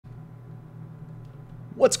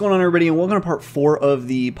What's going on, everybody, and welcome to part 4 of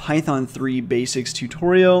the Python 3 Basics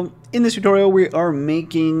tutorial. In this tutorial, we are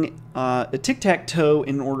making a tic-tac-toe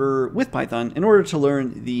with Python in order to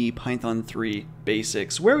learn the Python 3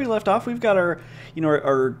 Basics. Where we left off, we've got our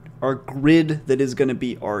grid that is going to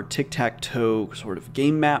be our tic-tac-toe sort of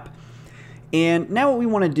game map. And now what we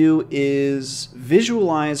want to do is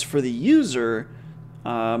visualize for the user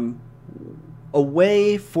a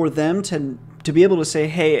way for them to be able to say,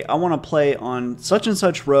 hey, I want to play on such and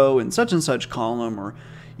such row and such column, or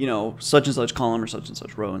such and such column or such and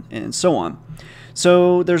such row, and so on.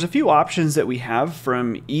 So there's a few options that we have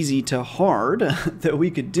from easy to hard that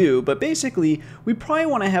we could do, but basically we probably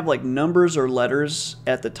want to have like numbers or letters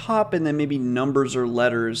at the top and then maybe numbers or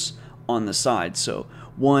letters on the side. So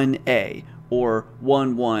 1A or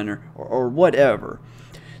 1-1 or whatever.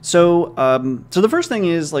 So, so the first thing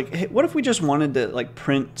is, like, hey, what if we just wanted to like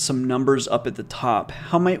print some numbers up at the top?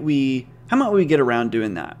 How might we get around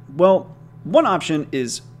doing that? Well, one option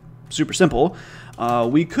is super simple.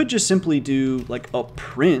 We could just simply do like a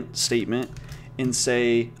print statement and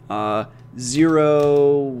say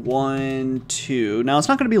 0, 1, 2. Now it's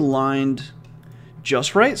not going to be lined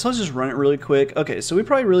just right, so let's just run it really quick. Okay, so we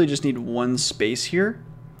probably really just need one space here.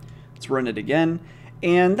 Let's run it again.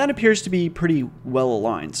 And that appears to be pretty well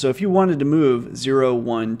aligned. So if you wanted to move 0,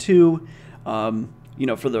 1, 2,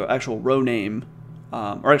 for the actual row name,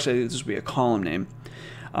 or actually this would be a column name,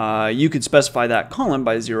 you could specify that column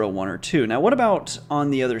by 0, 1, or 2. Now what about on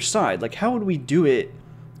the other side? Like, how would we do it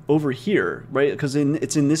over here, right? Because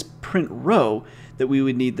it's in this print row that we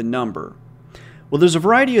would need the number. Well, there's a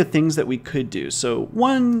variety of things that we could do. So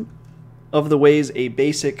one of the ways a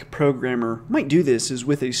basic programmer might do this is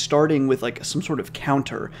starting with like some sort of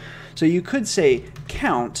counter. So you could say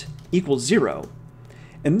count equals 0,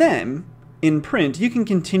 and then in print you can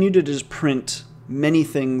continue to just print many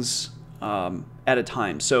things at a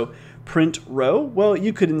time. So print row, well,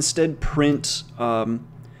 you could instead print,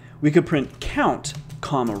 we could print count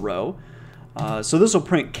comma row. So this will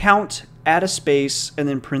print count, add a space, and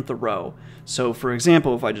then print the row. So for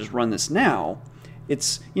example, if I just run this now,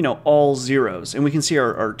 it's, all zeros, and we can see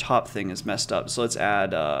our top thing is messed up. So let's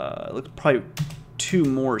add probably 2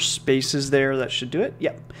 more spaces there. That should do it.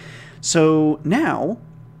 Yep. So now,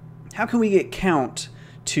 how can we get count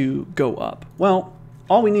to go up? Well,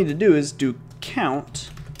 all we need to do is do count,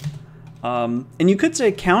 and you could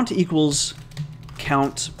say count equals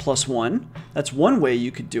count plus 1. That's one way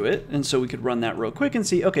you could do it, and so we could run that real quick and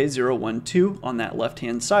see, okay, 0, 1, 2 on that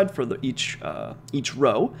left-hand side for each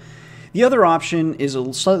row. The other option is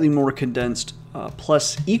a slightly more condensed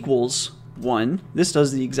plus equals 1. This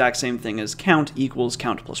does the exact same thing as count equals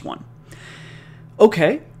count plus 1.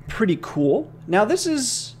 Okay, pretty cool. Now this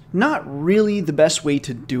is not really the best way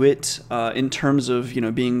to do it in terms of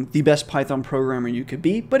being the best Python programmer you could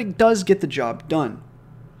be, but it does get the job done.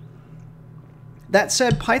 That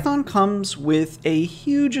said, Python comes with a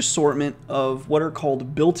huge assortment of what are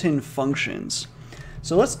called built-in functions.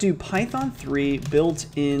 So let's do Python 3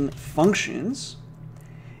 built-in functions,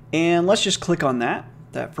 and let's just click on that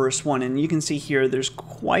first one, and you can see here there's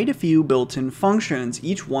quite a few built-in functions.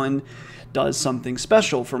 Each one does something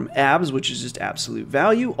special, from abs, which is just absolute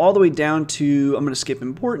value, all the way down to, I'm going to skip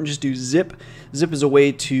import and just do zip. Zip is a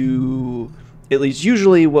way to, at least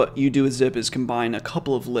usually what you do with zip is combine a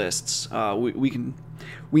couple of lists.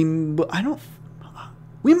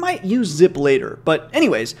 We might use zip later, but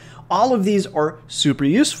anyways, all of these are super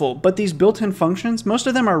useful, but these built-in functions, most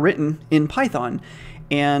of them are written in Python,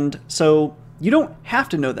 and so you don't have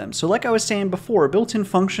to know them. So like I was saying before, built-in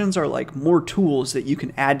functions are like more tools that you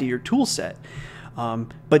can add to your tool set.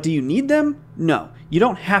 But do you need them? No. You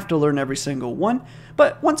don't have to learn every single one,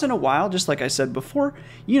 but once in a while, just like I said before,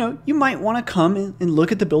 you might want to come and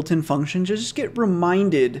look at the built-in functions, just get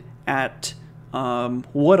reminded at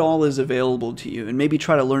what all is available to you, and maybe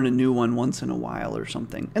try to learn a new one once in a while or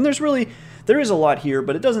something. And there is a lot here,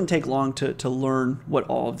 but it doesn't take long to learn what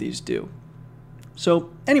all of these do. So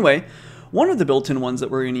anyway, one of the built-in ones that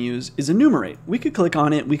we're going to use is Enumerate. We could click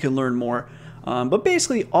on it, we can learn more, but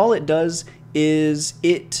basically all it does is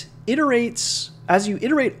it iterates. As you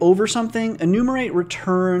iterate over something, Enumerate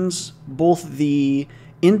returns both the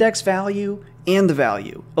index value and the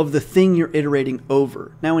value of the thing you're iterating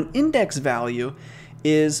over. Now, an index value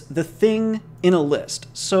is the thing in a list.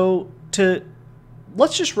 So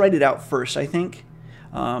let's just write it out first, I think.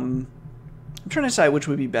 I'm trying to decide which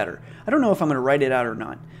would be better. I don't know if I'm going to write it out or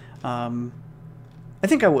not. I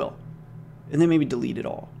think I will. And then maybe delete it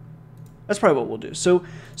all. That's probably what we'll do.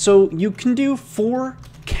 So you can do for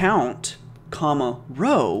count, comma,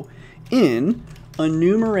 row in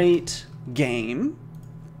enumerate game.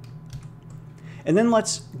 And then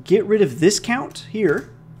let's get rid of this count here.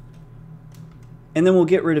 And then we'll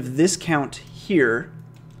get rid of this count here.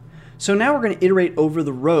 So now we're going to iterate over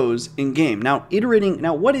the rows in game. Now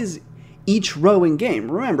what is each row in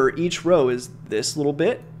game? Remember, each row is this little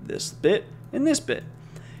bit, and this bit.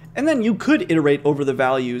 And then you could iterate over the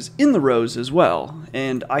values in the rows as well,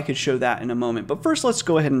 and I could show that in a moment. But first, let's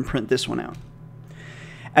go ahead and print this one out.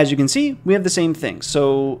 As you can see, we have the same thing.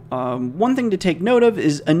 So one thing to take note of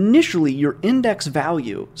is initially your index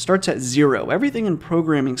value starts at 0. Everything in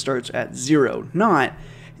programming starts at 0, not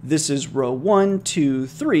this is row 1, 2,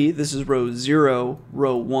 3, this is row 0,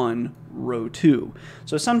 row 1, row 2.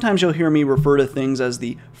 So sometimes you'll hear me refer to things as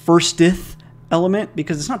the firstth element,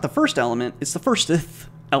 because it's not the first element, it's the firstth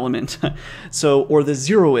element. So, or the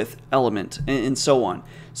zeroth element, and so on.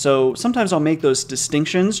 So sometimes I'll make those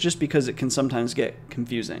distinctions just because it can sometimes get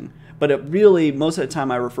confusing. But it really, most of the time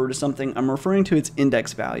I refer to something, I'm referring to its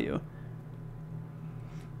index value.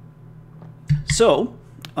 So,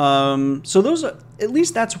 those are, at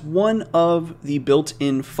least that's one of the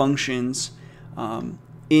built-in functions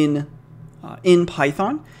in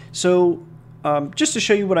Python. So just to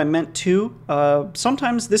show you what I meant too,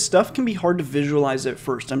 sometimes this stuff can be hard to visualize at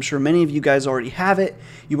first. I'm sure many of you guys already have it.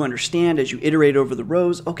 You understand as you iterate over the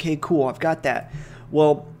rows, okay, cool, I've got that.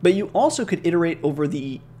 Well, but you also could iterate over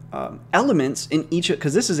the elements in each,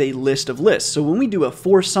 because this is a list of lists. So when we do a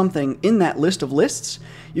for something in that list of lists,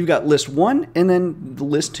 you've got list 1 and then the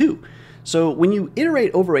list 2. So when you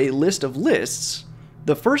iterate over a list of lists,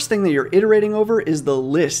 the first thing that you're iterating over is the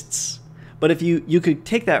lists. But if you could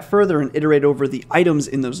take that further and iterate over the items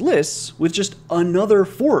in those lists with just another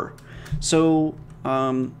for. So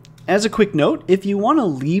as a quick note, if you want to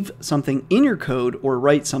leave something in your code or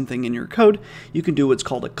write something in your code, you can do what's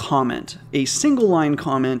called a comment. A single line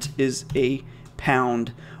comment is a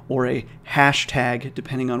pound or a hashtag,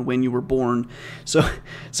 depending on when you were born.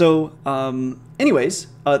 Anyways,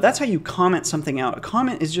 that's how you comment something out. A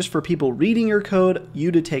comment is just for people reading your code,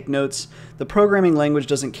 you to take notes. The programming language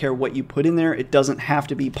doesn't care what you put in there. It doesn't have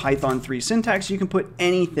to be Python 3 syntax. You can put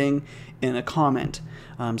anything in a comment.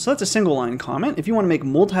 So that's a single line comment. If you want to make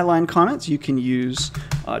multi-line comments, you can use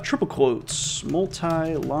triple quotes,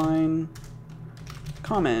 multi-line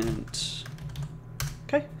comment.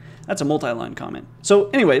 Okay, that's a multi-line comment. So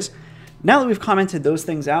anyways, now that we've commented those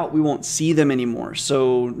things out, we won't see them anymore.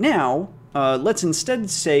 So now let's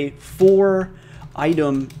instead say for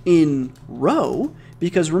item in row,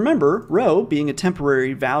 because remember, row being a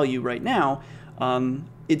temporary value right now,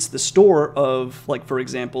 it's the store of, like, for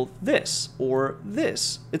example, this or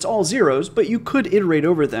this. It's all zeros, but you could iterate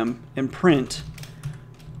over them and print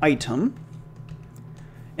item.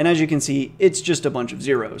 And as you can see, it's just a bunch of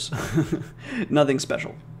zeros. Nothing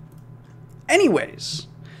special. Anyways,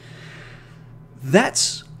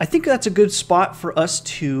 I think that's a good spot for us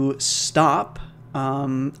to stop.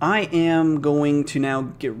 I am going to now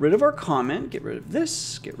get rid of our comment, get rid of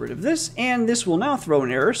this, and this will now throw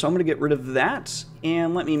an error, so I'm going to get rid of that,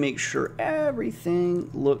 and let me make sure everything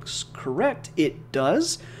looks correct. It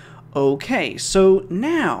does. Okay, so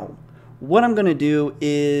now what I'm going to do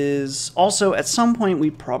is also at some point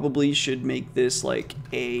we probably should make this like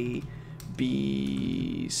A,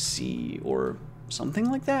 B, C, or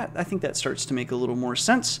something like that. I think that starts to make a little more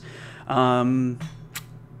sense.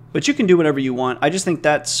 But you can do whatever you want. I just think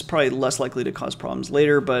that's probably less likely to cause problems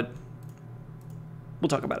later, but we'll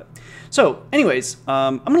talk about it. So anyways,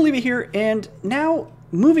 I'm going to leave it here. And now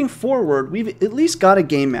moving forward, we've at least got a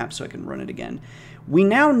game map so I can run it again. We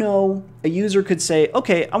now know a user could say,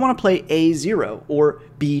 okay, I want to play A0 or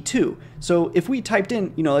B2. So if we typed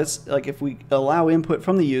in, you know, it's like if we allow input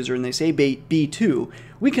from the user and they say B2,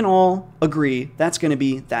 we can all agree that's going to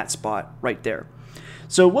be that spot right there.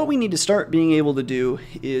 So what we need to start being able to do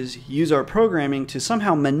is use our programming to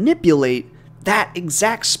somehow manipulate that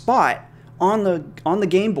exact spot on the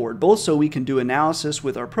game board, both so we can do analysis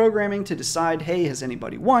with our programming to decide, hey, has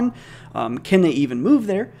anybody won? Can they even move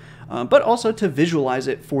there? But also to visualize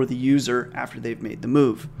it for the user after they've made the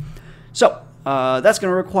move. So that's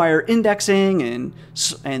going to require indexing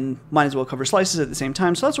and might as well cover slices at the same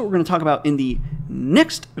time. So that's what we're going to talk about in the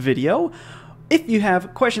next video. If you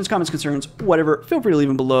have questions, comments, concerns, whatever, feel free to leave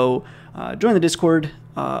them below. Join the Discord.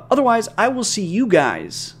 Otherwise, I will see you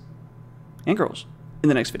guys and girls in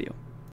the next video.